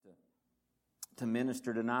to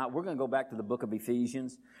minister tonight. We're going to go back to the book of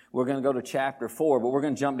Ephesians. We're going to go to chapter 4, but we're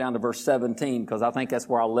going to jump down to verse 17 because I think that's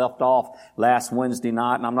where I left off last Wednesday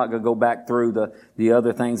night, and I'm not going to go back through the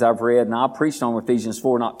other things I've read. And I preached on Ephesians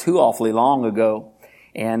 4 not too awfully long ago.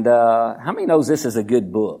 And how many knows this is a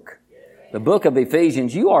good book? The book of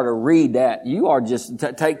Ephesians, you are to read that. You are just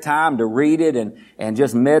take time to read it and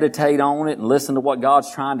just meditate on it and listen to what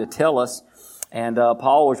God's trying to tell us. And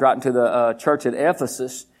Paul was writing to the church at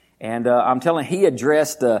Ephesus. And I'm telling you, he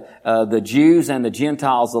addressed the Jews and the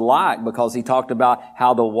Gentiles alike because he talked about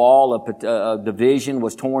how the wall of division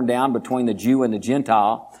was torn down between the Jew and the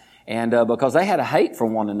Gentile, and because they had a hate for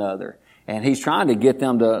one another. And he's trying to get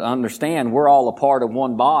them to understand we're all a part of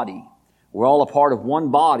one body. We're all a part of one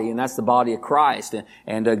body, and that's the body of Christ.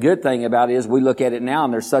 And the good thing about it is we look at it now,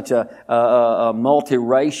 and there's such a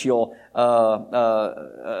multiracial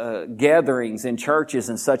gatherings in churches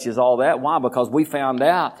and such as all that. Why? Because we found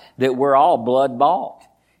out that we're all blood bought.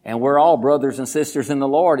 And we're all brothers and sisters in the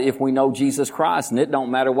Lord if we know Jesus Christ. And it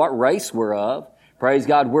don't matter what race we're of. Praise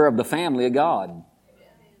God, we're of the family of God.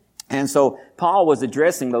 And so Paul was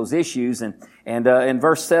addressing those issues, and in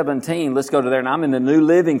verse 17, let's go to there. And I'm in the New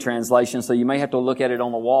Living Translation, so you may have to look at it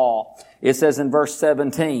on the wall. It says in verse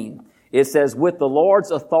 17, it says, "With the Lord's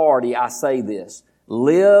authority I say this,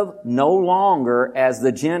 live no longer as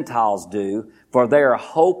the Gentiles do, for they are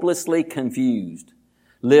hopelessly confused."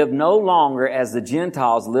 Live no longer as the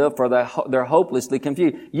Gentiles live, for they're hopelessly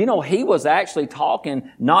confused. You know, he was actually talking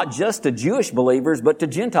not just to Jewish believers, but to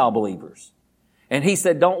Gentile believers. And he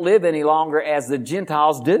said, don't live any longer as the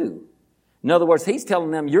Gentiles do. In other words, he's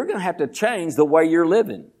telling them, you're going to have to change the way you're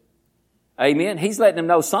living. Amen. He's letting them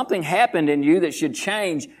know something happened in you that should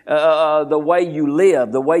change the way you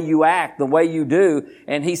live, the way you act, the way you do.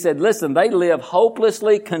 And he said, listen, they live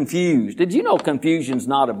hopelessly confused. Did you know confusion's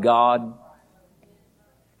not of God?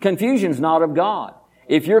 Confusion's not of God.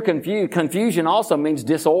 If you're confused, confusion also means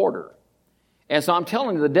disorder. And so I'm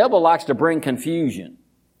telling you, the devil likes to bring confusion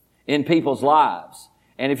in people's lives.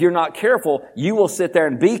 And if you're not careful, you will sit there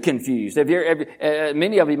and be confused.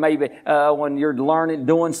 Many of you maybe, when you're learning,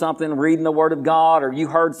 doing something, reading the Word of God, or you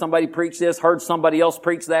heard somebody preach this, heard somebody else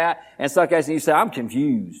preach that, and such as, and you say, I'm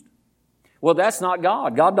confused. Well, that's not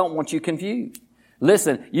God. God don't want you confused.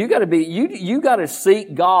 Listen, you gotta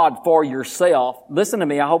seek God for yourself. Listen to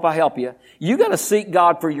me, I hope I help you. You gotta seek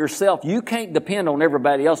God for yourself. You can't depend on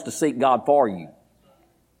everybody else to seek God for you.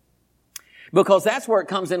 Because that's where it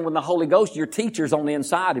comes in when the Holy Ghost, your teacher's on the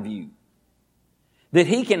inside of you. That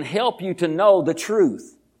He can help you to know the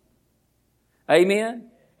truth. Amen?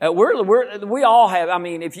 We all have, I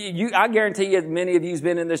mean, if I guarantee you, many of you's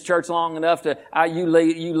been in this church long enough you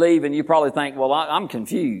leave and you probably think, well, I'm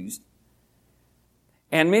confused.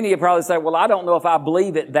 And many of you probably say, well, I don't know if I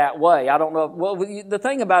believe it that way. I don't know. Well, the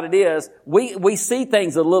thing about it is, we see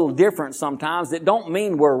things a little different sometimes. It don't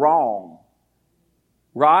mean we're wrong.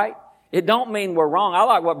 Right? It don't mean we're wrong. I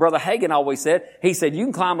like what Brother Hagin always said. He said, you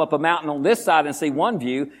can climb up a mountain on this side and see one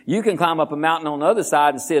view. You can climb up a mountain on the other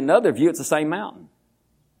side and see another view. It's the same mountain.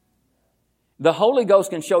 The Holy Ghost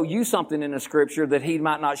can show you something in the Scripture that He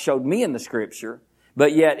might not show me in the Scripture,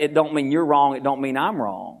 but yet it don't mean you're wrong. It don't mean I'm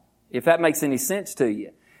wrong. If that makes any sense to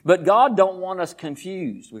you. But God don't want us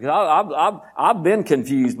confused. Because I've been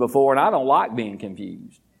confused before, and I don't like being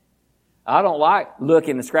confused. I don't like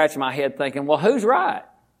looking and scratching my head thinking, well, who's right?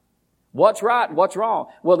 What's right and what's wrong?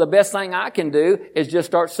 Well, the best thing I can do is just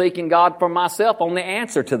start seeking God for myself on the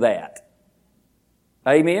answer to that.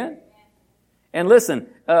 Amen? And listen,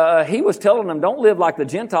 he was telling them, don't live like the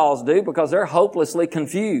Gentiles do because they're hopelessly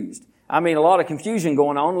confused. I mean, a lot of confusion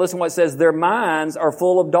going on. Listen what it says, their minds are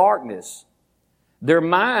full of darkness. Their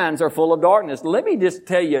minds are full of darkness. Let me just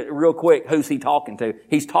tell you real quick, who's he talking to?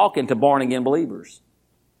 He's talking to born-again believers.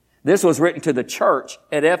 This was written to the church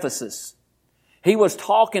at Ephesus. He was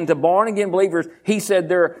talking to born-again believers. He said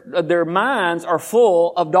their minds are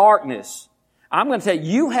full of darkness. I'm going to tell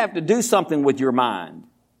you, you have to do something with your mind.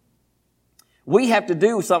 We have to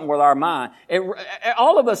do something with our mind.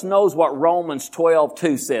 All of us knows what Romans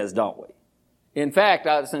 12:2 says, don't we? In fact,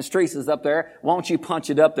 since Teresa's up there, why don't you punch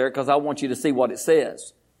it up there because I want you to see what it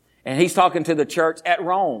says. And he's talking to the church at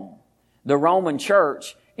Rome. The Roman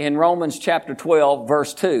church in Romans chapter 12,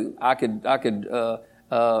 verse 2. I could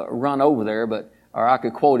run over there, or I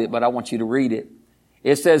could quote it, but I want you to read it.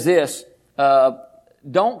 It says this,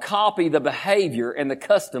 don't copy the behavior and the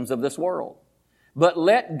customs of this world, but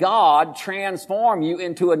let God transform you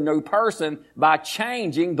into a new person by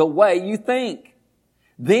changing the way you think.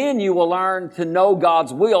 Then you will learn to know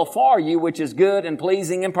God's will for you, which is good and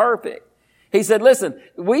pleasing and perfect. He said, listen,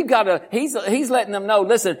 he's letting them know,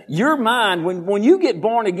 listen, your mind, when you get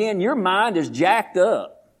born again, your mind is jacked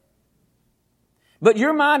up. But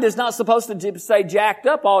your mind is not supposed to stay jacked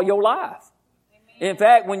up all your life. In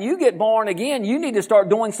fact, when you get born again, you need to start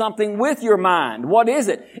doing something with your mind. What is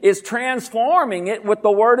it? It's transforming it with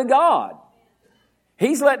the Word of God.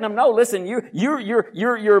 He's letting them know, listen,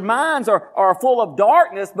 your minds are full of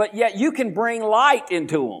darkness, but yet you can bring light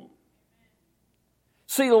into them.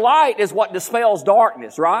 See, light is what dispels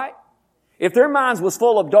darkness, right? If their minds was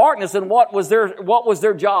full of darkness, then what was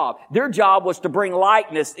their job? Their job was to bring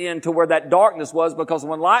lightness into where that darkness was, because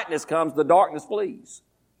when lightness comes, the darkness flees.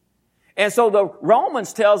 And so the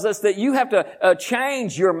Romans tells us that you have to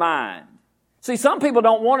change your mind. See, some people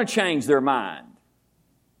don't want to change their mind.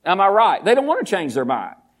 Am I right? They don't want to change their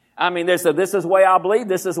mind. I mean, they say, this is the way I believe,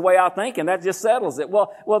 this is the way I think, and that just settles it.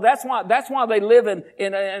 Well, that's why they live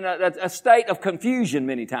in a state of confusion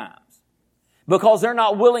many times. Because they're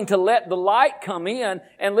not willing to let the light come in.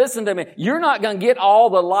 And listen to me, you're not going to get all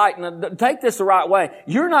the light, and take this the right way,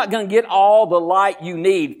 you're not going to get all the light you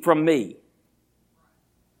need from me.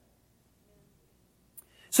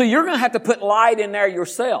 So you're going to have to put light in there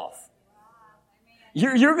yourself.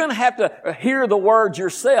 You're going to have to hear the word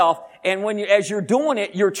yourself. And as you're doing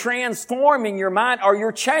it, you're transforming your mind, or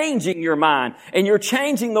you're changing your mind, and you're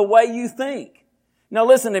changing the way you think. Now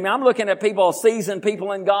listen to me, I'm looking at people, seasoned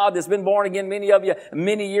people in God that's been born again, many of you,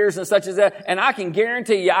 many years and such as that. And I can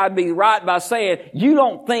guarantee you, I'd be right by saying, you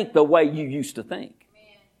don't think the way you used to think.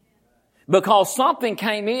 Because something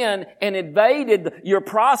came in and invaded your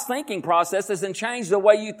thinking processes and changed the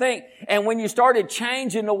way you think. And when you started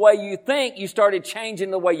changing the way you think, you started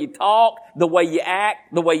changing the way you talk, the way you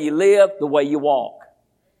act, the way you live, the way you walk.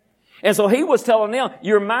 And so he was telling them,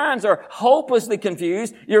 your minds are hopelessly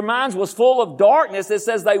confused. Your minds was full of darkness. It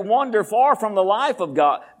says they wander far from the life of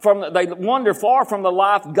God. They wander far from the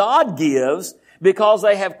life God gives, because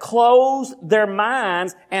they have closed their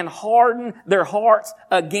minds and hardened their hearts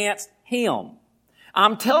against Him.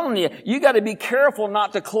 I'm telling you, you got to be careful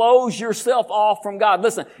not to close yourself off from God.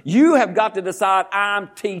 Listen, you have got to decide, I'm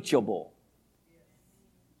teachable.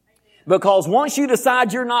 Because once you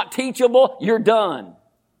decide you're not teachable, you're done.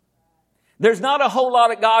 There's not a whole lot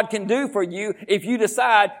that God can do for you if you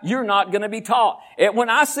decide you're not going to be taught. When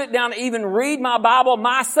I sit down to even read my Bible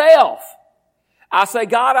myself, I say,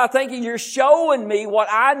 God, I thank you, you're showing me what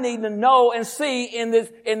I need to know and see in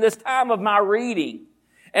this time of my reading.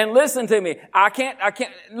 And listen to me, I can't,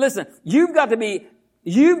 listen, you've got to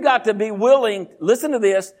be willing, listen to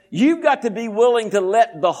this, you've got to be willing to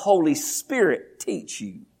let the Holy Spirit teach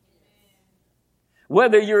you.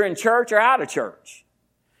 Whether you're in church or out of church.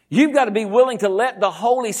 You've got to be willing to let the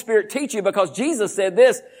Holy Spirit teach you, because Jesus said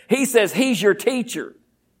this, He says He's your teacher.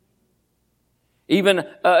 Even,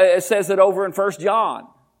 it says it over in 1 John,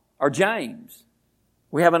 or James.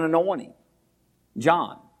 We have an anointing.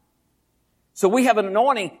 John. So we have an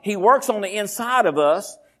anointing. He works on the inside of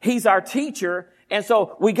us. He's our teacher. And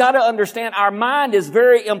so we got to understand our mind is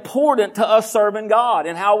very important to us serving God,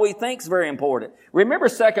 and how we think is very important. Remember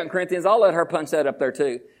 2 Corinthians, I'll let her punch that up there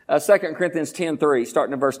too. 2 Corinthians 10:3,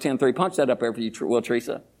 starting in verse 10:3. Punch that up there for you, Will,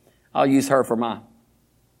 Teresa. I'll use her for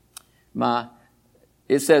my,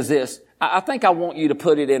 it says this. I think I want you to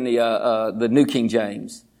put it in the New King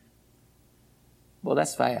James. Well,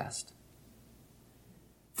 that's fast.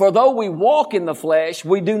 For though we walk in the flesh,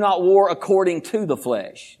 we do not war according to the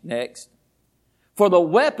flesh. Next. For the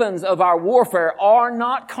weapons of our warfare are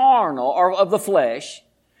not carnal or of the flesh,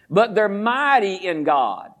 but they're mighty in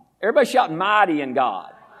God. Everybody shout mighty in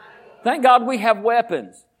God. Thank God we have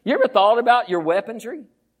weapons. You ever thought about your weaponry?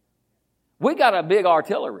 We got a big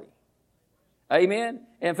artillery. Amen.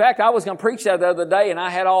 In fact, I was going to preach that the other day, and I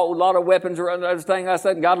had a lot of weapons or other thing I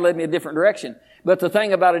said, and God led me a different direction. But the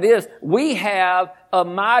thing about it is, we have a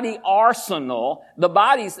mighty arsenal. The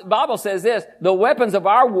Bible says this, the weapons of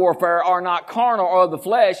our warfare are not carnal or of the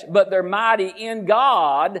flesh, but they're mighty in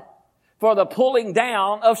God for the pulling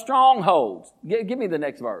down of strongholds. Give me the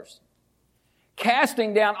next verse.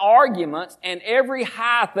 Casting down arguments and every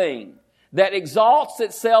high thing that exalts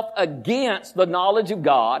itself against the knowledge of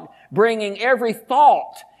God, bringing every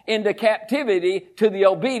thought into captivity to the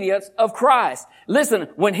obedience of Christ. Listen,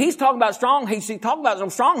 when he's talking about strongholds, he's talking about some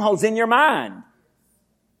strongholds in your mind.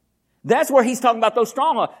 That's where he's talking about those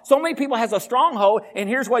strongholds. So many people has a stronghold, and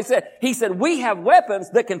here's what he said. He said, we have weapons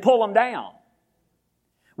that can pull them down.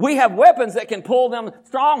 We have weapons that can pull them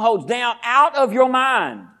strongholds down out of your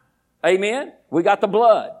mind. Amen? We got the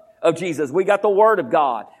blood. of Jesus. We got the Word of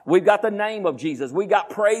God. We've got the name of Jesus. We got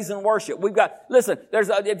praise and worship. Listen,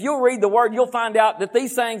 if you'll read the Word, you'll find out that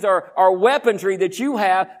these things are weaponry that you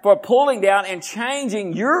have for pulling down and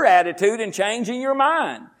changing your attitude and changing your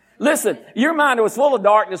mind. Listen, your mind was full of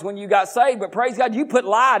darkness when you got saved, but praise God, you put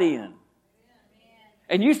light in.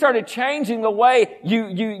 And you started changing the way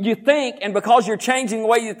you think, and because you're changing the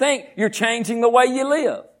way you think, you're changing the way you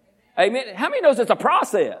live. Amen. How many knows it's a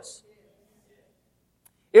process?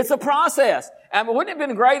 It's a process. I mean, wouldn't it have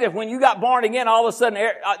been great if when you got born again, all of a sudden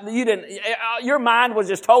your mind was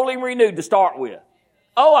just totally renewed to start with?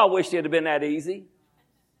 Oh, I wish it'd have been that easy.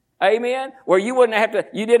 Amen. Where you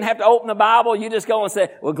didn't have to open the Bible. You just go and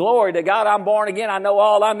say, well, glory to God, I'm born again. I know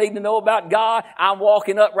all I need to know about God. I'm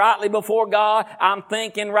walking uprightly before God. I'm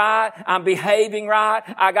thinking right. I'm behaving right.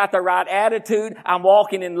 I got the right attitude. I'm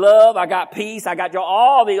walking in love. I got peace. I got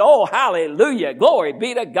hallelujah. Glory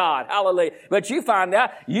be to God. Hallelujah. But you find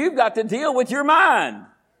out you've got to deal with your mind.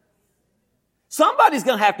 Somebody's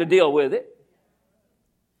going to have to deal with it.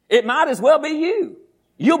 It might as well be you.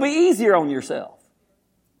 You'll be easier on yourself.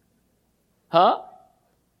 Huh?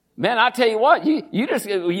 Man, I tell you what,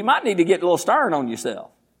 you might need to get a little stern on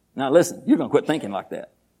yourself. Now listen, you're going to quit thinking like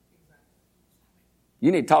that.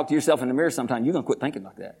 You need to talk to yourself in the mirror sometime. You're going to quit thinking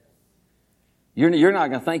like that. You're not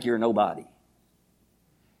going to think you're nobody.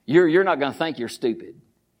 You're not going to think you're stupid.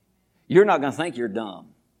 You're not going to think you're dumb.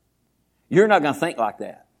 You're not going to think like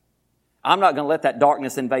that. I'm not going to let that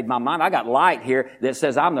darkness invade my mind. I got light here that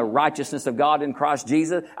says I'm the righteousness of God in Christ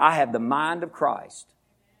Jesus. I have the mind of Christ.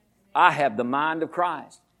 I have the mind of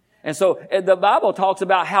Christ. And so the Bible talks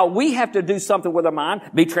about how we have to do something with our mind,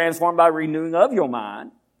 be transformed by renewing of your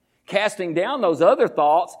mind, casting down those other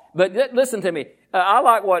thoughts. But listen to me. I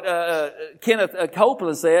like what Kenneth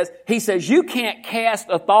Copeland says. He says, you can't cast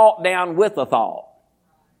a thought down with a thought.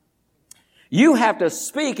 You have to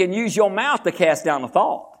speak and use your mouth to cast down a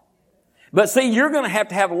thought. But see, you're going to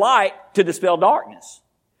have light to dispel darkness.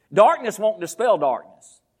 Darkness won't dispel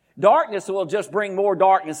darkness. Darkness will just bring more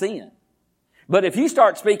darkness in. But if you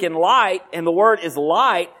start speaking light and the word is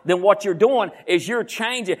light, then what you're doing is you're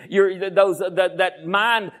changing. That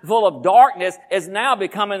mind full of darkness is now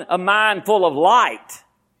becoming a mind full of light.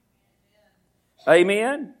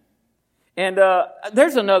 Amen. And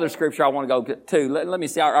there's another scripture I want to go to. Let me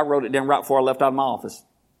see. I wrote it down right before I left out of my office.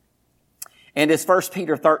 And it's 1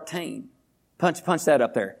 Peter 13. Punch that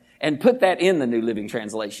up there. And put that in the New Living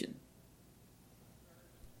Translation.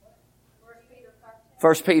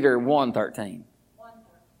 1 Peter 1:13.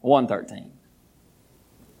 1:13.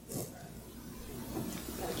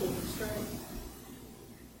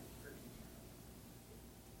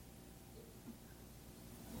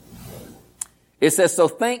 It says, so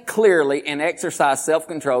think clearly and exercise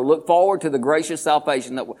self-control. Look forward to the gracious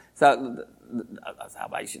salvation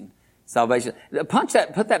salvation. Put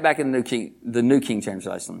that back in the New King James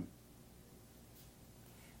Version.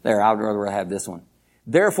 There, I'd rather have this one.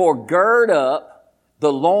 Therefore, gird up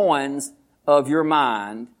the loins of your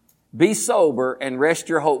mind, be sober, and rest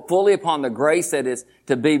your hope fully upon the grace that is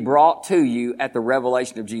to be brought to you at the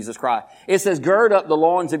revelation of Jesus Christ. It says, gird up the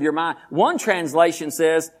loins of your mind. One translation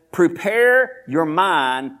says, prepare your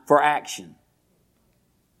mind for action.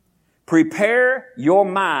 Prepare your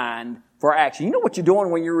mind for action. You know what you're doing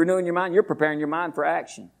when you're renewing your mind? You're preparing your mind for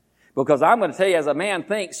action. Because I'm going to tell you, as a man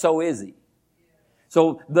thinks, so is he.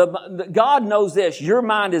 So God knows this. Your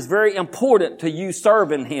mind is very important to you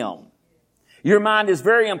serving Him. Your mind is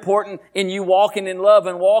very important in you walking in love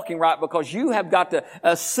and walking right, because you have got to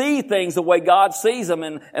see things the way God sees them.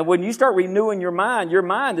 And when you start renewing your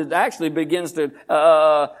mind actually begins to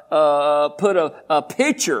put a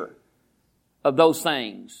picture of those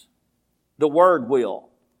things. The Word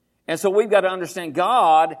will. And so we've got to understand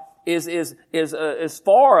God is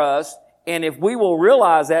for us. And if we will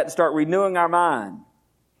realize that and start renewing our mind,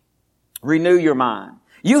 renew your mind.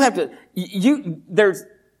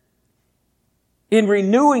 In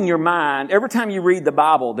renewing your mind, every time you read the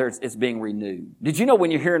Bible, it's being renewed. Did you know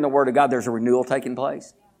when you're hearing the Word of God, there's a renewal taking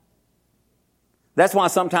place? That's why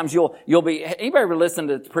sometimes you'll be, anybody ever listen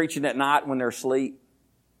to preaching at night when they're asleep?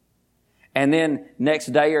 And then next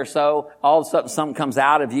day or so, all of a sudden something comes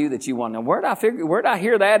out of you that you want to know, where did I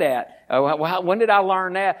hear that at? When did I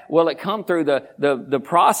learn that? Well, it come through the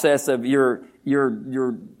process of the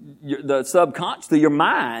subconscious, through your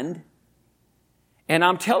mind. And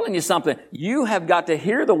I'm telling you something, you have got to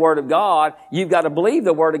hear the Word of God, you've got to believe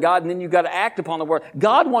the Word of God, and then you've got to act upon the Word.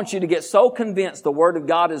 God wants you to get so convinced the Word of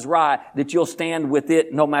God is right that you'll stand with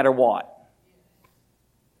it no matter what.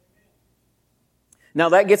 Now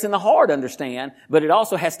that gets in the heart, understand, but it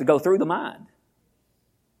also has to go through the mind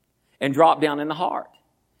and drop down in the heart.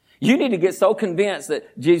 You need to get so convinced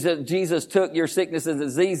that Jesus took your sicknesses and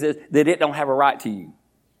diseases that it don't have a right to you.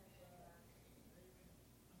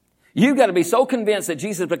 You've got to be so convinced that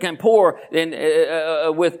Jesus became poor and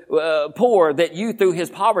poor that you through his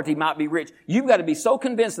poverty might be rich. You've got to be so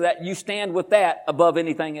convinced of that you stand with that above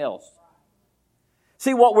anything else.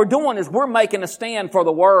 See, what we're doing is we're making a stand for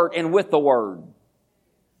the Word and with the Word.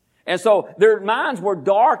 And so their minds were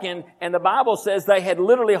darkened, and the Bible says they had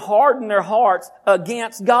literally hardened their hearts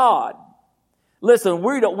against God. Listen,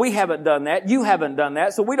 we haven't done that. You haven't done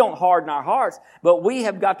that. So we don't harden our hearts, but we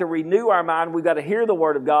have got to renew our mind. We've got to hear the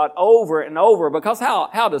Word of God over and over, because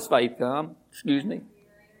how does faith come? Excuse me.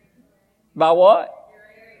 By what?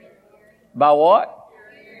 By what?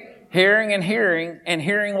 Hearing and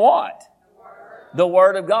hearing what? The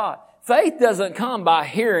Word of God. Faith doesn't come by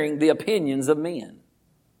hearing the opinions of men.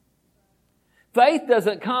 Faith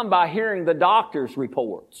doesn't come by hearing the doctor's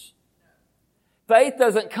reports. Faith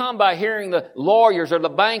doesn't come by hearing the lawyers or the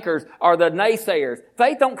bankers or the naysayers.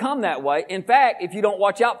 Faith don't come that way. In fact, if you don't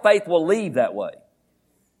watch out, faith will leave that way.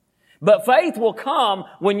 But faith will come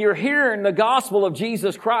when you're hearing the gospel of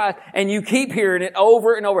Jesus Christ and you keep hearing it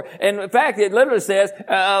over and over. And in fact, it literally says,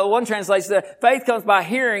 one translation says, faith comes by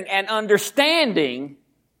hearing and understanding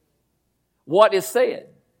what is said.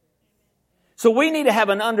 So we need to have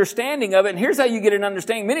an understanding of it. And here's how you get an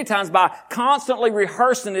understanding. Many times by constantly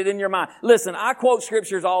rehearsing it in your mind. Listen, I quote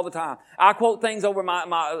scriptures all the time. I quote things over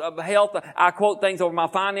my health. I quote things over my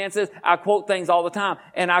finances. I quote things all the time.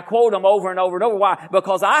 And I quote them over and over and over. Why?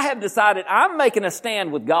 Because I have decided I'm making a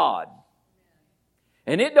stand with God.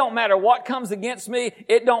 And it don't matter what comes against me.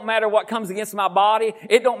 It don't matter what comes against my body.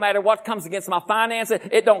 It don't matter what comes against my finances.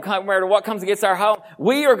 It don't matter what comes against our home.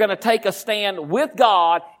 We are going to take a stand with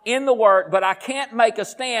God in the Word, but I can't make a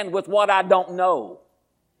stand with what I don't know.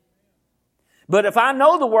 But if I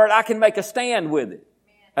know the Word, I can make a stand with it.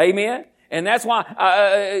 Amen? And that's why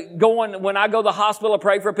when I go to the hospital, I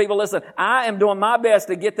pray for people. Listen, I am doing my best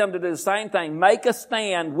to get them to do the same thing. Make a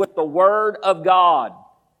stand with the Word of God.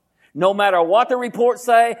 No matter what the reports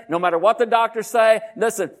say, no matter what the doctors say,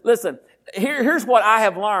 listen, here's what I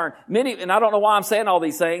have learned. And I don't know why I'm saying all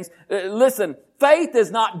these things. Listen, faith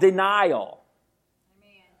is not denial.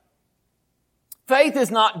 Faith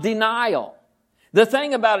is not denial. The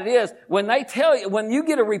thing about it is, when you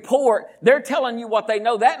get a report, they're telling you what they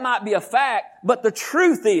know. That might be a fact, but the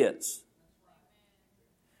truth is.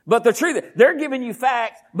 They're giving you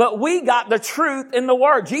facts, but we got the truth in the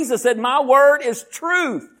Word. Jesus said, my Word is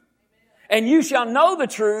truth. And you shall know the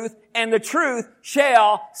truth, and the truth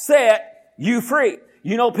shall set you free.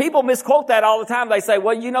 You know, people misquote that all the time. They say,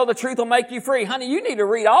 well, you know the truth will make you free. Honey, you need to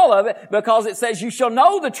read all of it, because it says you shall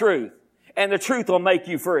know the truth, and the truth will make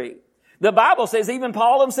you free. The Bible says, even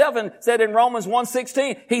Paul himself said in Romans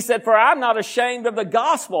 1:16, he said, for I'm not ashamed of the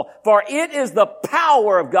gospel, for it is the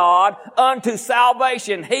power of God unto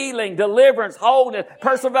salvation, healing, deliverance, wholeness,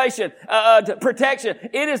 preservation, protection.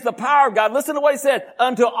 It is the power of God. Listen to what he said,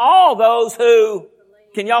 unto all those who,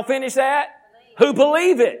 can y'all finish that? Who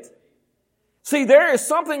believe it. See, there is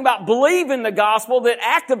something about believing the gospel that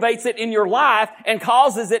activates it in your life and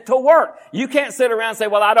causes it to work. You can't sit around and say,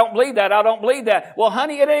 well, I don't believe that. I don't believe that. Well,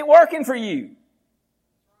 honey, it ain't working for you.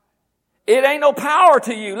 It ain't no power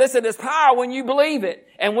to you. Listen, there's power when you believe it.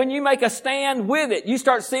 And when you make a stand with it, you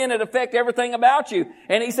start seeing it affect everything about you.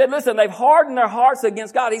 And he said, listen, they've hardened their hearts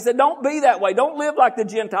against God. He said, don't be that way. Don't live like the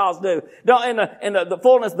Gentiles do. Don't in the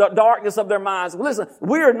fullness, the darkness of their minds. Listen,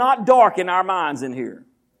 we are not dark in our minds in here.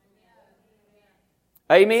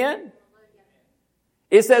 Amen?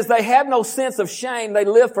 It says they have no sense of shame. They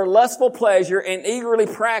live for lustful pleasure and eagerly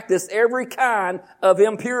practice every kind of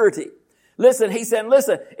impurity. Listen, he said,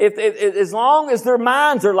 if as long as their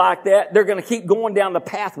minds are like that, they're going to keep going down the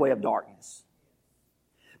pathway of darkness.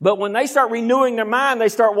 But when they start renewing their mind, they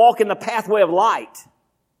start walking the pathway of light.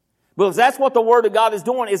 Because that's what the Word of God is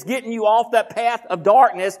doing, is getting you off that path of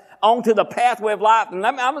darkness onto the pathway of life. And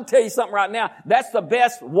I'm going to tell you something right now. That's the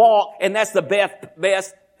best walk, and that's the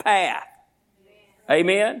best path.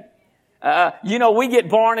 Amen? We get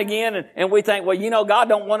born again and we think, well, God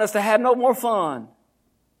don't want us to have no more fun.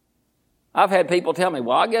 I've had people tell me,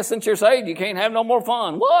 well, I guess since you're saved, you can't have no more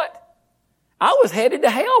fun. What? I was headed to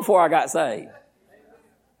hell before I got saved.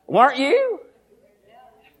 Weren't you?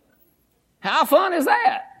 How fun is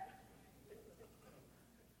that?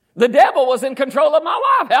 The devil was in control of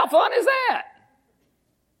my life. How fun is that?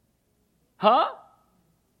 Huh?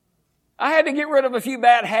 I had to get rid of a few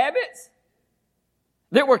bad habits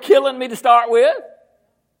that were killing me to start with.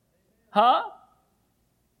 Huh?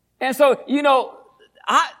 And so,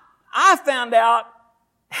 I found out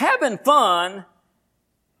having fun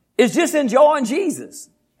is just enjoying Jesus.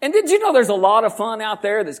 And did you know there's a lot of fun out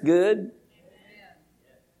there that's good?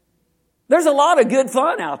 There's a lot of good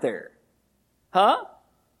fun out there. Huh?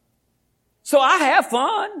 So I have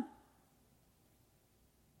fun.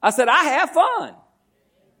 I said, I have fun.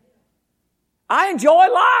 I enjoy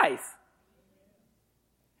life.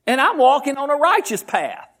 And I'm walking on a righteous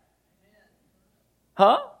path.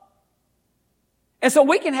 Huh? And so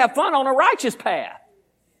we can have fun on a righteous path.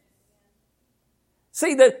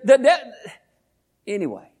 See,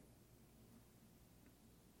 anyway.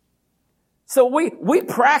 So we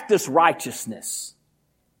practice righteousness.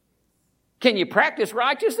 Can you practice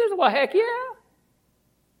righteousness? Well, heck yeah.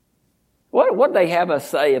 What did they have us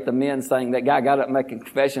say at the men's thing? That guy got up and made a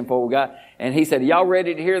confession before we got, and he said, y'all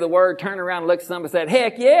ready to hear the word? Turned around and looked at somebody and said,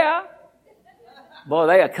 heck yeah. Boy,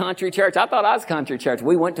 they a country church. I thought I was a country church.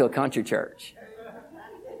 We went to a country church.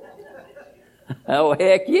 Oh,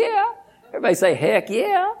 heck yeah. Everybody say, heck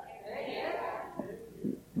yeah.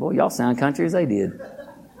 Boy, y'all sound country as they did.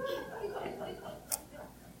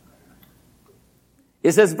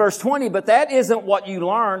 It says, verse 20, but that isn't what you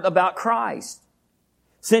learned about Christ.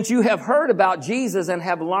 Since you have heard about Jesus and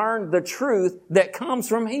have learned the truth that comes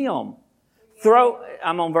from Him.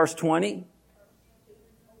 I'm on verse 20.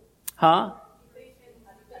 Huh?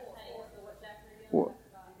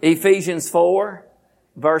 Ephesians 4,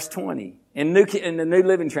 verse 20. In the New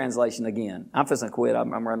Living Translation again. I'm fixing to quit.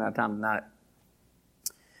 I'm running out of time tonight.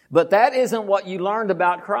 But that isn't what you learned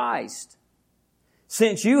about Christ.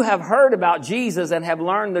 Since you have heard about Jesus and have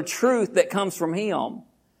learned the truth that comes from Him,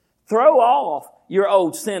 throw off your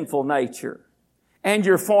old sinful nature and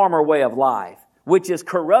your former way of life, which is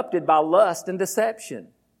corrupted by lust and deception.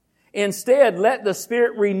 Instead, let the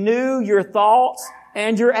Spirit renew your thoughts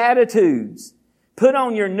and your attitudes. Put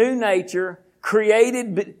on your new nature,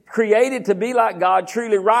 created to be like God,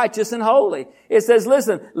 truly righteous and holy. It says,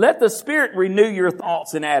 listen, let the Spirit renew your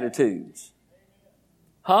thoughts and attitudes.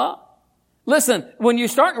 Huh? Listen, when you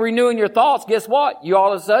start renewing your thoughts, guess what? You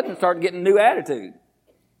all of a sudden start getting a new attitude.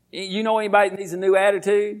 You know anybody that needs a new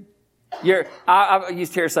attitude? I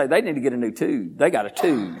used to hear say they need to get a new tube. They got a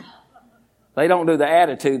tube. They don't do the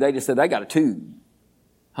attitude. They just said they got a tube.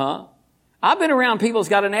 Huh? I've been around people that's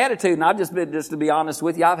got an attitude, and just to be honest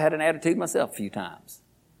with you, I've had an attitude myself a few times.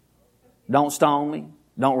 Don't stone me.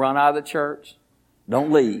 Don't run out of the church.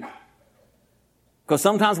 Don't leave. Because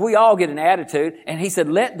sometimes we all get an attitude, and he said,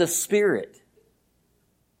 let the Spirit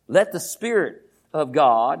of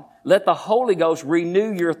God, let the Holy Ghost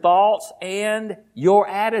renew your thoughts and your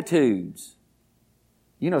attitudes.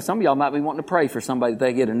 You know, some of y'all might be wanting to pray for somebody that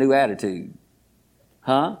they get a new attitude.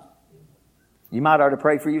 Huh? You might ought to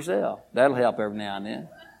pray for yourself. That'll help every now and then.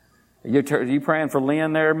 Are you praying for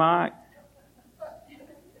Lynn there, Mike?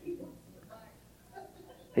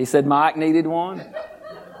 He said Mike needed one.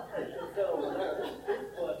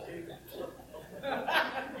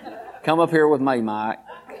 Come up here with me, Mike.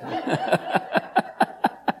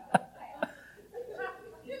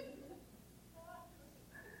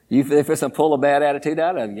 You if it's a pull a bad attitude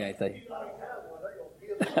out of you, ain't they?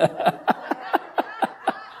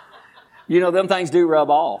 You know, them things do rub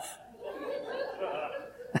off.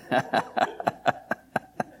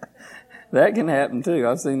 That can happen too.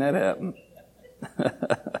 I've seen that happen.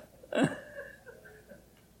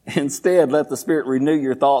 Instead, let the Spirit renew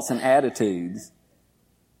your thoughts and attitudes.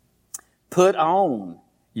 Put on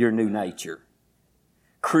your new nature,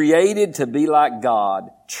 created to be like God,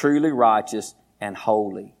 truly righteous and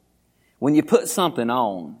holy. When you put something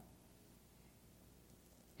on,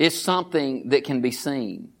 it's something that can be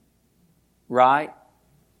seen, right?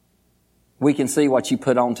 We can see what you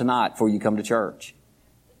put on tonight before you come to church.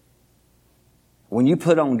 When you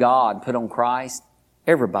put on God, put on Christ,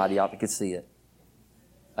 everybody ought to see it.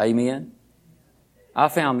 Amen? I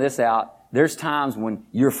found this out. There's times when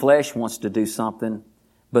your flesh wants to do something,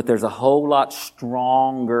 but there's a whole lot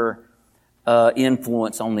stronger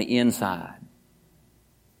influence on the inside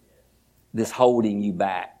that's holding you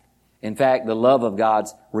back. In fact, the love of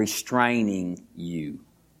God's restraining you.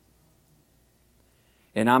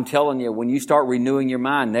 And I'm telling you, when you start renewing your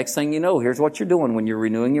mind, next thing you know, here's what you're doing when you're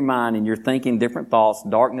renewing your mind and you're thinking different thoughts.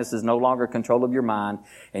 Darkness is no longer control of your mind,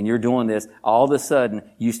 and you're doing this. All of a sudden,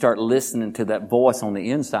 you start listening to that voice on the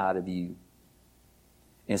inside of you.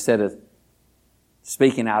 Instead of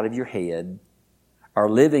speaking out of your head or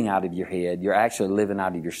living out of your head, you're actually living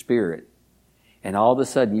out of your spirit. And all of a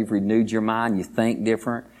sudden, you've renewed your mind, you think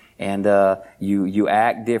different, and you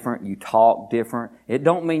act different, you talk different. It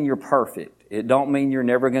don't mean you're perfect. It don't mean you're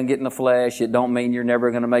never going to get in the flesh. It don't mean you're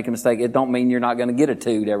never going to make a mistake. It don't mean you're not going to get a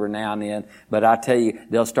toot every now and then. But I tell you,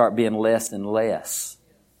 they'll start being less and less.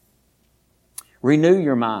 Renew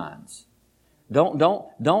your minds.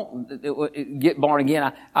 Don't get born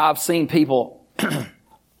again. I've seen people,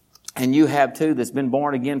 and you have too, that's been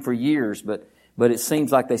born again for years, but it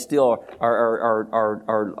seems like they still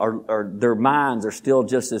are their minds are still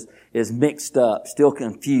just as mixed up, still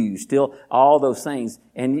confused, still all those things.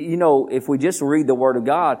 And you know, if we just read the Word of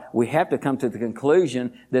God, we have to come to the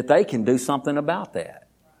conclusion that they can do something about that.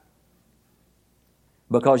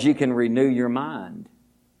 Because you can renew your mind.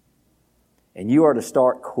 And you are to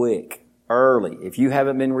start quick, early. If you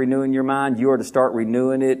haven't been renewing your mind, you are to start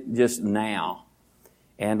renewing it just now.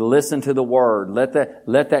 And listen to the Word. Let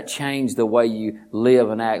that change the way you live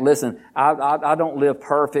and act. Listen, I don't live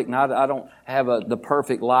perfect, and I don't have the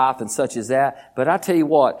perfect life and such as that. But I tell you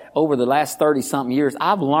what, over the last 30-something years,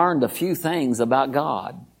 I've learned a few things about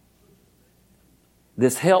God.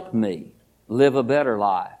 This helped me live a better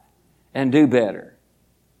life and do better.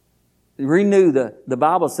 Renew the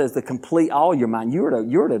Bible says to complete all your mind.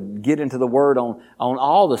 You're to get into the Word on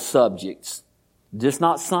all the subjects, just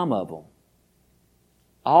not some of them.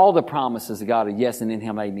 All the promises of God are yes, and in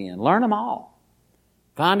Him, amen. Learn them all.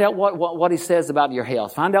 Find out what He says about your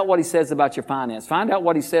health. Find out what He says about your finance. Find out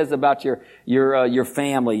what He says about your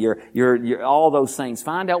family, your all those things.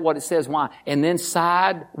 Find out what it says, why, and then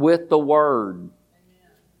side with the Word.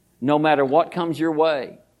 No matter what comes your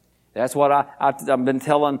way. That's what I've been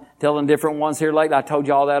telling different ones here lately. I told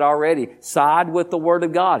you all that already. Side with the Word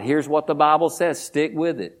of God. Here's what the Bible says. Stick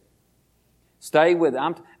with it. Stay with it.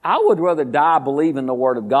 I would rather die believing the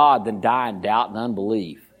Word of God than die in doubt and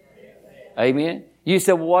unbelief. Amen? You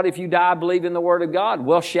said, well, what if you die believing the Word of God?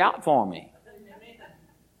 Well, shout for me.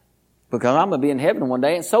 Because I'm going to be in heaven one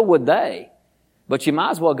day, and so would they. But you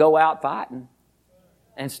might as well go out fighting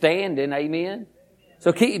and standing. Amen?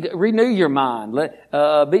 So renew your mind.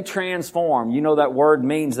 Be transformed. You know that word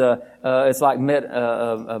means, it's like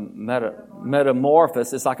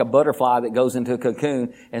metamorphosis. It's like a butterfly that goes into a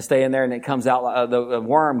cocoon and stay in there, and it comes out, the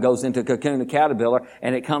worm goes into a cocoon, a caterpillar,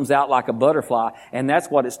 and it comes out like a butterfly. And that's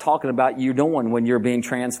what it's talking about you doing when you're being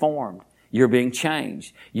transformed. You're being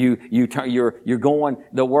changed. You're going,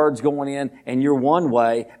 the word's going in, and you're one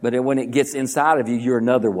way, but when it gets inside of you, you're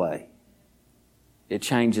another way. It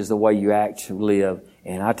changes the way you actually live.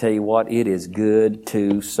 And I tell you what, it is good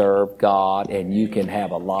to serve God, and you can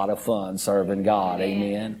have a lot of fun serving God.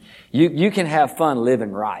 Amen. You can have fun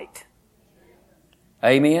living right.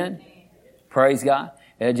 Amen. Praise God.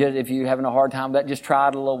 And just, if you're having a hard time with that, just try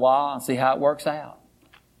it a little while and see how it works out.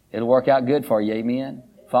 It'll work out good for you. Amen.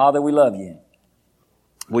 Father, we love you.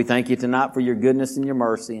 We thank you tonight for your goodness and your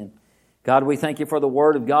mercy. And God, we thank you for the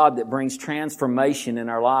Word of God that brings transformation in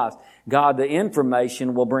our lives. God, the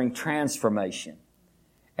information will bring transformation.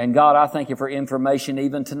 And God, I thank you for information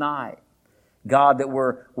even tonight. God, that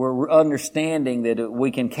we're understanding that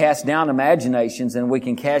we can cast down imaginations and we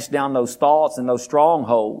can cast down those thoughts and those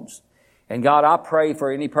strongholds. And God, I pray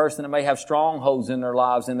for any person that may have strongholds in their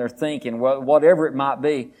lives, in their thinking, whatever it might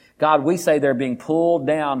be. God, we say they're being pulled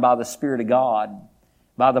down by the Spirit of God,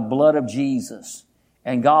 by the blood of Jesus.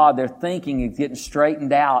 And God, their thinking is getting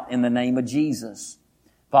straightened out in the name of Jesus.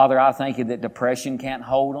 Father, I thank you that depression can't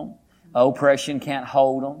hold them. Oppression can't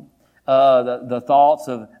hold them. The thoughts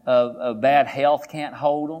of bad health can't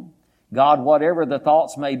hold them. God, whatever the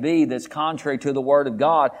thoughts may be that's contrary to the Word of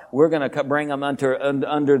God, we're going to bring them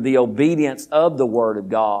under the obedience of the Word of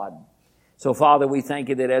God. So, Father, we thank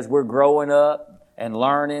you that as we're growing up and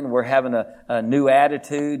learning, we're having a new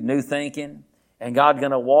attitude, new thinking. And God's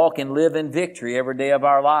going to walk and live in victory every day of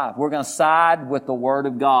our life. We're going to side with the Word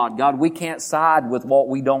of God. God, we can't side with what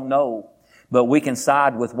we don't know, but we can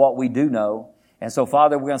side with what we do know. And so,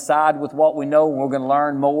 Father, we're going to side with what we know, and we're going to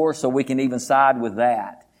learn more so we can even side with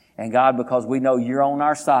that. And God, because we know you're on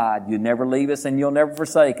our side, you'll never leave us and you'll never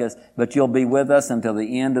forsake us, but you'll be with us until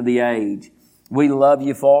the end of the age. We love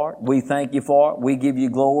you for it. We thank you for it. We give you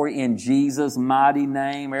glory in Jesus' mighty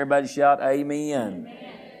name. Everybody shout amen. Amen.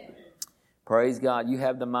 Praise God. You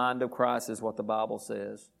have the mind of Christ is what the Bible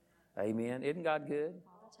says. Amen. Isn't God good?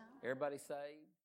 Everybody saved?